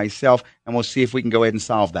with you myself, and we'll see if we can go ahead and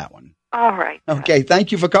solve that one. All right. Okay,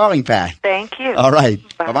 thank you for calling, Pat. Thank you. All right.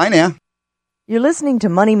 Bye. Bye-bye now. You're listening to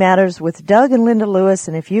Money Matters with Doug and Linda Lewis,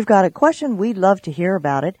 and if you've got a question, we'd love to hear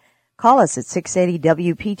about it. Call us at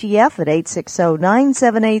 680-WPTF at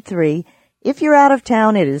 860-9783. If you're out of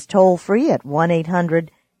town, it is toll-free at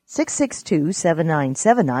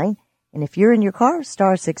 1-800-662-7979. And if you're in your car,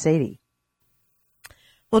 star 680.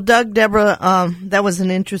 Well, Doug, Deborah, that was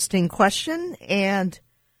an interesting question, and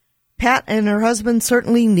Pat and her husband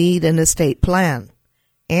certainly need an estate plan.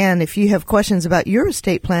 And if you have questions about your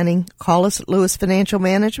estate planning, call us at Lewis Financial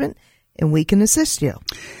Management, and we can assist you.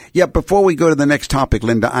 Yeah, before we go to the next topic,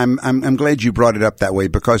 Linda, I'm glad you brought it up that way,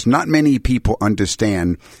 because not many people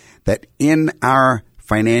understand that in our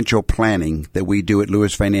financial planning that we do at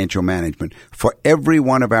Lewis Financial Management, for every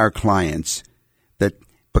one of our clients that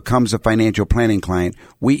becomes a financial planning client,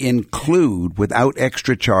 we include, without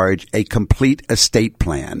extra charge, a complete estate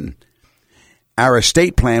plan. Our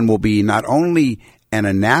estate plan will be not only an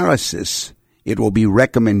analysis, it will be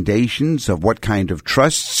recommendations of what kind of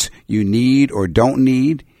trusts you need or don't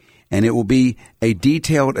need, and it will be a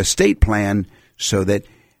detailed estate plan so that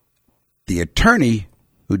the attorney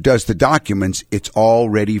who does the documents, it's all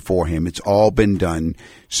ready for him. It's all been done.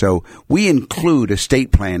 So we include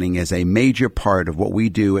estate planning as a major part of what we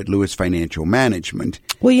do at Lewis Financial Management.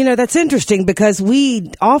 Well, that's interesting because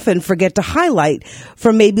we often forget to highlight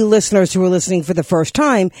for maybe listeners who are listening for the first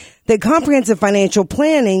time that comprehensive financial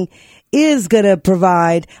planning is going to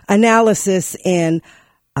provide analysis in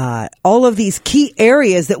all of these key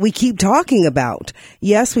areas that we keep talking about.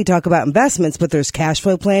 Yes, we talk about investments, but there's cash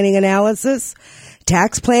flow planning analysis,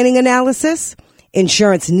 tax planning analysis,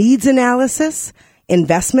 insurance needs analysis,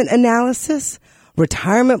 investment analysis,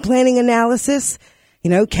 retirement planning analysis.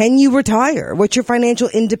 Can you retire? What's your financial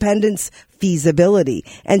independence feasibility?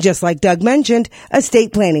 And just like Doug mentioned,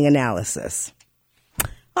 estate planning analysis.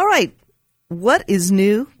 All right. What is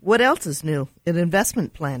new? What else is new in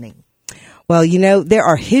investment planning? Well, there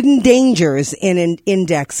are hidden dangers in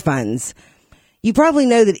index funds. You probably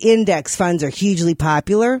know that index funds are hugely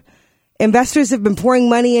popular. Investors have been pouring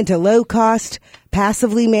money into low-cost,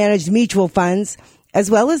 passively managed mutual funds,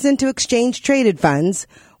 as well as into exchange-traded funds,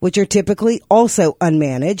 which are typically also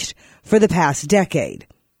unmanaged, for the past decade.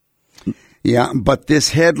 Yeah, but this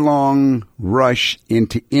headlong rush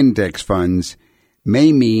into index funds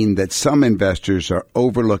may mean that some investors are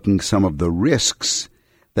overlooking some of the risks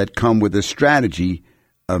that come with a strategy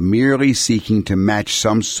of merely seeking to match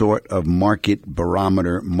some sort of market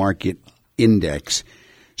barometer, market index.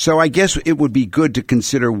 So I guess it would be good to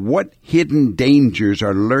consider what hidden dangers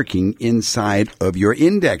are lurking inside of your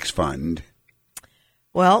index fund.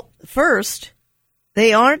 Well, first,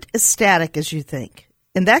 they aren't as static as you think,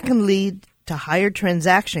 and that can lead to higher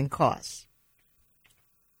transaction costs.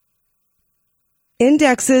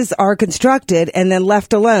 Indexes are constructed and then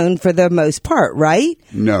left alone for the most part, right?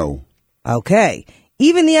 No. Okay.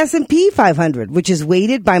 Even the S&P 500, which is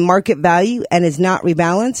weighted by market value and is not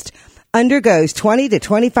rebalanced, undergoes 20 to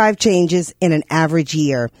 25 changes in an average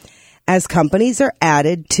year as companies are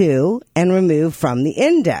added to and removed from the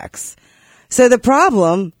index. So the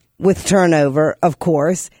problem with turnover, of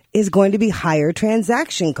course, is going to be higher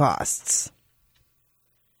transaction costs.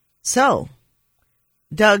 So,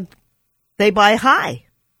 Doug, they buy high.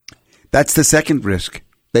 That's the second risk.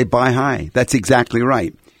 They buy high. That's exactly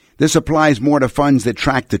right. This applies more to funds that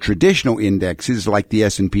track the traditional indexes like the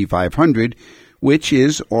S&P 500, which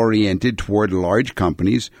is oriented toward large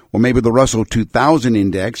companies, or maybe the Russell 2000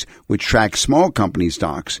 index, which tracks small company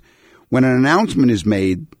stocks. When an announcement is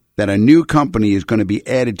made that a new company is going to be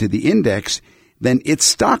added to the index, then its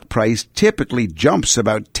stock price typically jumps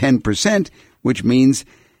about 10%, which means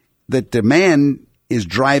that demand is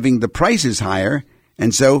driving the prices higher,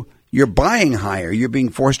 and so you're buying higher. You're being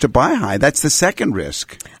forced to buy high. That's the second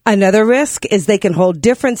risk. Another risk is they can hold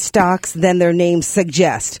different stocks than their names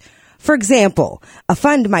suggest. For example, a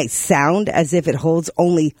fund might sound as if it holds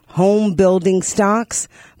only home building stocks,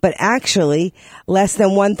 but actually less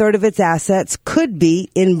than 1/3 of its assets could be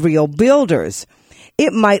in real builders.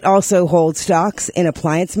 It might also hold stocks in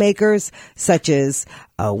appliance makers such as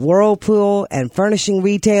Whirlpool and furnishing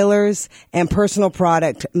retailers and personal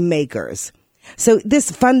product makers. So this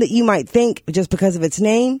fund that you might think just because of its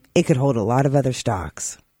name, it could hold a lot of other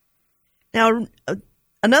stocks. Now,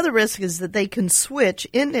 another risk is that they can switch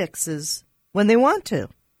indexes when they want to.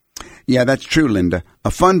 Yeah, that's true, Linda.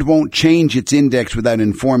 A fund won't change its index without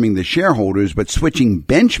informing the shareholders, but switching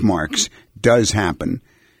benchmarks does happen.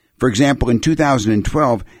 For example, in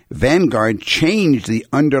 2012, Vanguard changed the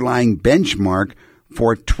underlying benchmark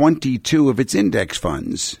for 22 of its index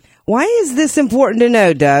funds. Why is this important to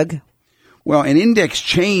know, Doug? Well, an index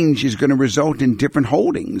change is going to result in different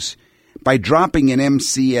holdings. By dropping an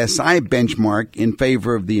MSCI benchmark in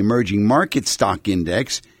favor of the emerging market stock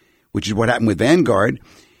index, which is what happened with Vanguard,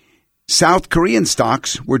 South Korean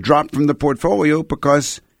stocks were dropped from the portfolio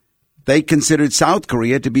because they considered South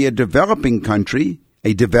Korea to be a developing country,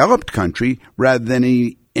 a developed country, rather than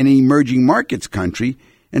an emerging markets country.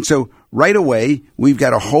 And so right away, we've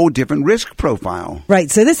got a whole different risk profile. Right.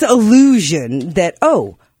 So this illusion that,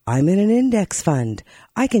 I'm in an index fund,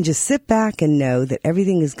 I can just sit back and know that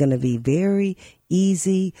everything is going to be very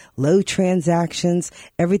easy, low transactions.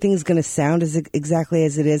 Everything is going to sound exactly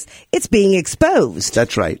as it is. It's being exposed.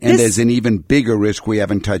 That's right. And there's an even bigger risk we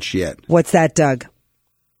haven't touched yet. What's that, Doug?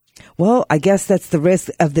 Well, I guess that's the risk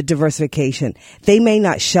of the diversification. They may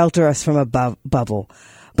not shelter us from a bubble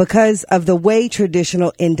because of the way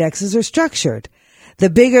traditional indexes are structured. The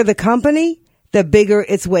bigger the company, the bigger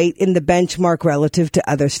its weight in the benchmark relative to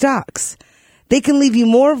other stocks. They can leave you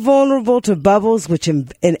more vulnerable to bubbles which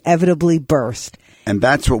inevitably burst. And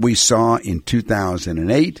that's what we saw in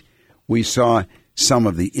 2008. We saw some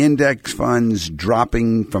of the index funds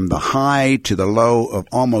dropping from the high to the low of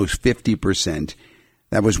almost 50%.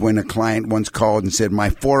 That was when a client once called and said, my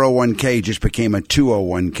 401k just became a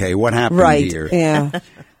 201k. What happened here? Right, yeah.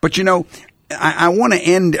 But, I want to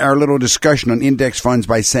end our little discussion on index funds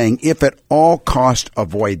by saying, if at all cost,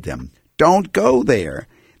 avoid them. Don't go there.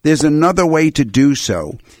 There's another way to do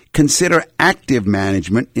so. Consider active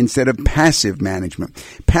management instead of passive management.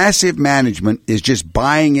 Passive management is just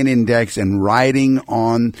buying an index and riding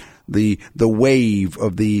on the wave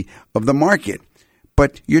of the market.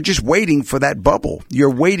 But you're just waiting for that bubble.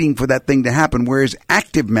 You're waiting for that thing to happen. Whereas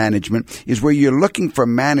active management is where you're looking for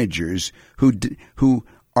managers who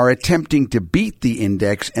are attempting to beat the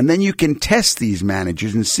index, and then you can test these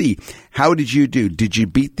managers and see, how did you do? Did you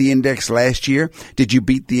beat the index last year? Did you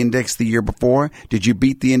beat the index the year before? Did you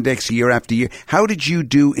beat the index year after year? How did you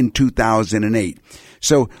do in 2008?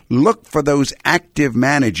 So look for those active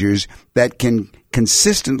managers that can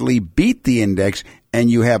consistently beat the index, and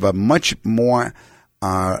you have a much more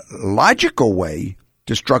logical way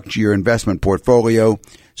to structure your investment portfolio.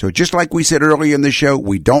 So just like we said earlier in the show,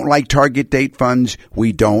 we don't like target date funds.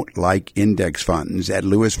 We don't like index funds at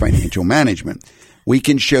Lewis Financial Management. We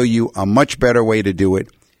can show you a much better way to do it,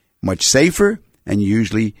 much safer and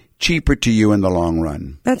usually cheaper to you in the long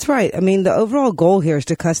run. That's right. I mean, the overall goal here is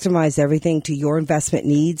to customize everything to your investment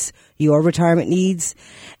needs, your retirement needs.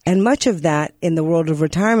 And much of that in the world of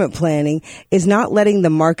retirement planning is not letting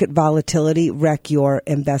the market volatility wreck your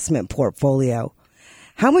investment portfolio.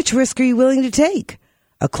 How much risk are you willing to take?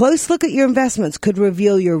 A close look at your investments could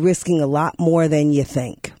reveal you're risking a lot more than you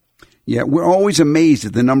think. Yeah, we're always amazed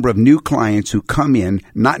at the number of new clients who come in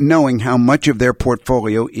not knowing how much of their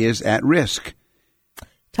portfolio is at risk.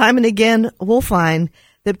 Time and again, we'll find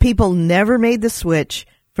that people never made the switch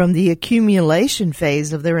from the accumulation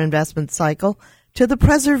phase of their investment cycle to the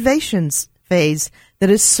preservation phase that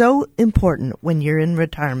is so important when you're in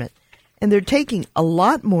retirement. And they're taking a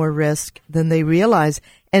lot more risk than they realize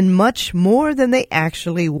and much more than they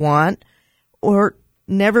actually want or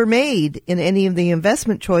never made in any of the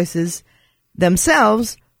investment choices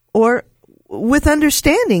themselves or with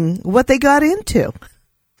understanding what they got into.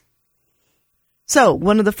 So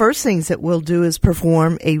one of the first things that we'll do is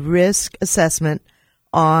perform a risk assessment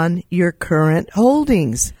on your current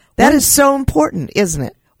holdings. That is so important, isn't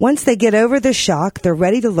it? Once they get over the shock, they're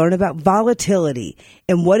ready to learn about volatility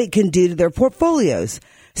and what it can do to their portfolios,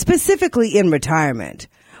 specifically in retirement.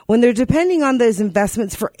 When they're depending on those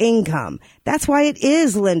investments for income, that's why it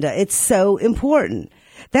is, Linda, it's so important.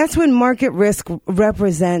 That's when market risk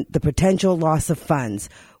represent the potential loss of funds,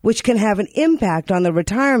 which can have an impact on the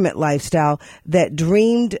retirement lifestyle that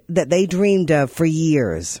they dreamed of for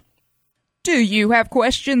years. Do you have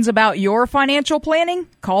questions about your financial planning?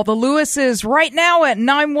 Call the Lewises right now at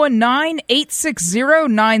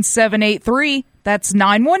 919-860-9783. That's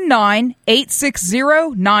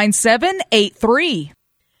 919-860-9783.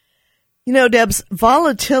 You know, Debs,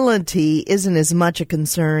 volatility isn't as much a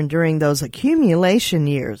concern during those accumulation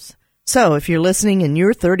years. So if you're listening and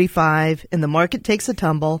you're 35 and the market takes a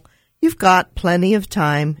tumble, you've got plenty of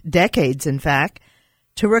time, decades in fact,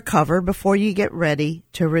 to recover before you get ready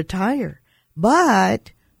to retire.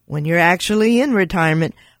 But when you're actually in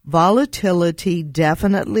retirement, volatility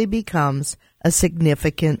definitely becomes a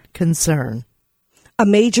significant concern. A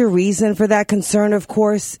major reason for that concern, of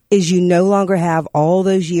course, is you no longer have all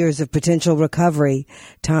those years of potential recovery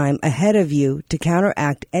time ahead of you to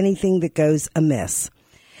counteract anything that goes amiss.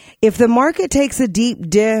 If the market takes a deep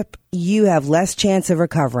dip, you have less chance of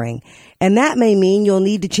recovering, and that may mean you'll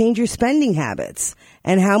need to change your spending habits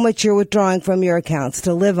and how much you're withdrawing from your accounts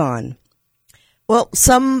to live on. Well,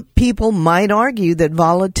 some people might argue that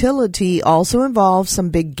volatility also involves some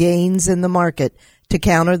big gains in the market to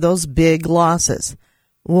counter those big losses.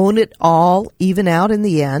 Won't it all even out in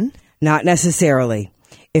the end? Not necessarily.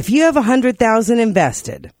 If you have $100,000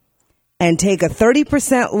 invested and take a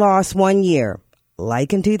 30% loss one year,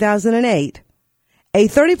 like in 2008, a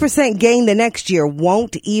 30% gain the next year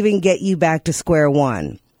won't even get you back to square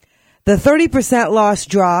one. The 30% loss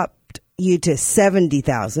dropped you to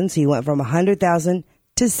 70,000, so you went from 100,000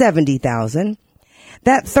 to 70,000.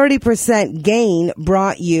 That 30% gain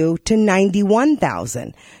brought you to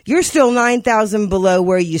 91,000. You're still 9,000 below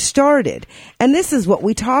where you started. And this is what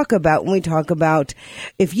we talk about when we talk about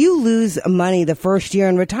if you lose money the first year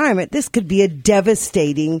in retirement, this could be a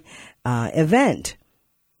devastating event.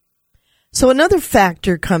 So another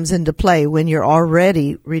factor comes into play when you're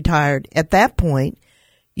already retired. At that point,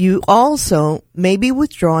 you also may be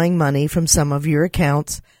withdrawing money from some of your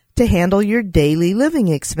accounts to handle your daily living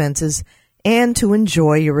expenses and to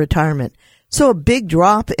enjoy your retirement. So a big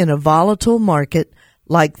drop in a volatile market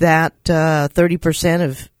like that 30%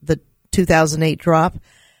 of the 2008 drop,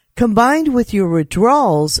 combined with your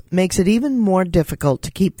withdrawals, makes it even more difficult to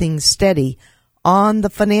keep things steady on the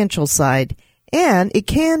financial side, and it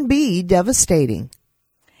can be devastating.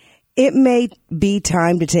 It may be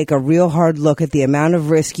time to take a real hard look at the amount of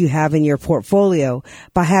risk you have in your portfolio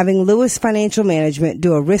by having Lewis Financial Management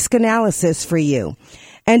do a risk analysis for you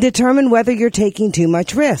and determine whether you're taking too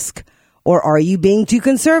much risk, or are you being too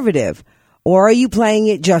conservative, or are you playing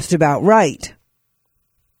it just about right.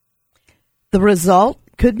 The result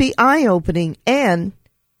could be eye-opening, and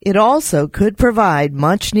it also could provide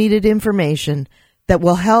much-needed information that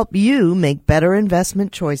will help you make better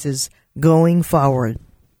investment choices going forward.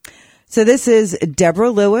 So this is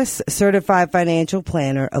Deborah Lewis, Certified Financial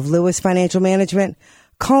Planner of Lewis Financial Management.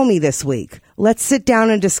 Call me this week. Let's sit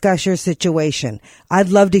down and discuss your situation. I'd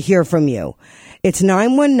love to hear from you. It's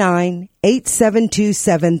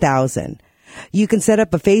 919-872-7000. You can set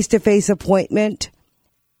up a face-to-face appointment.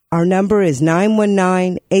 Our number is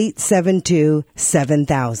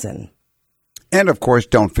 919-872-7000. And, of course,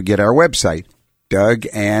 don't forget our website,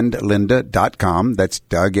 DougAndLinda.com. That's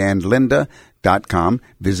DougAndLinda.com.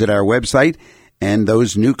 Visit our website, and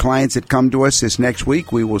those new clients that come to us this next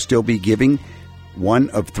week, we will still be giving one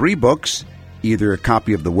of 3 books, either a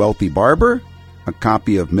copy of The Wealthy Barber, a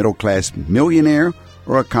copy of Middle Class Millionaire,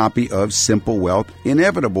 or a copy of Simple Wealth,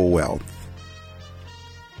 Inevitable Wealth.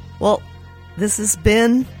 Well, this has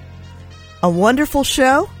been a wonderful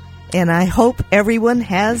show, and I hope everyone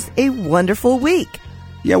has a wonderful week.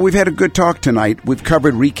 Yeah, we've had a good talk tonight. We've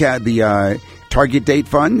covered the target date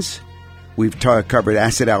funds. We've covered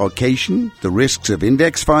asset allocation, the risks of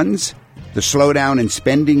index funds, the slowdown in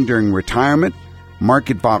spending during retirement,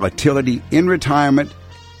 market volatility in retirement.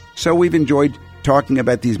 So we've enjoyed talking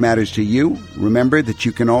about these matters to you. Remember that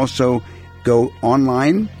you can also go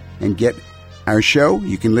online and get our show.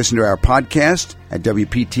 You can listen to our podcast at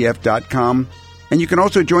WPTF.com. And you can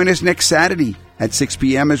also join us next Saturday at 6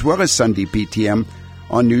 p.m. as well as Sunday PTM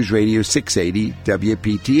on News Radio 680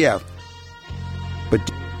 WPTF.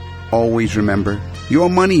 But always remember, your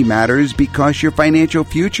money matters because your financial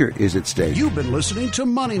future is at stake. You've been listening to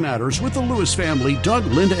Money Matters with the Lewis family, Doug,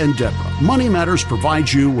 Linda, and Deborah. Money Matters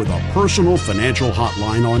provides you with a personal financial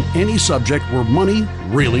hotline on any subject where money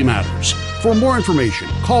really matters. For more information,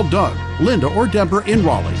 call Doug, Linda, or Deborah in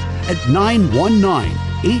Raleigh at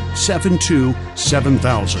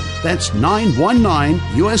 919-872-7000. That's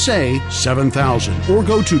 919-USA-7000. Or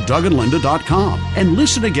go to DougAndLinda.com and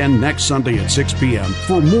listen again next Sunday at 6 p.m.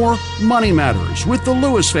 for more Money Matters with the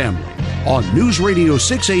Lewis family on News Radio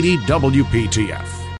 680 WPTF.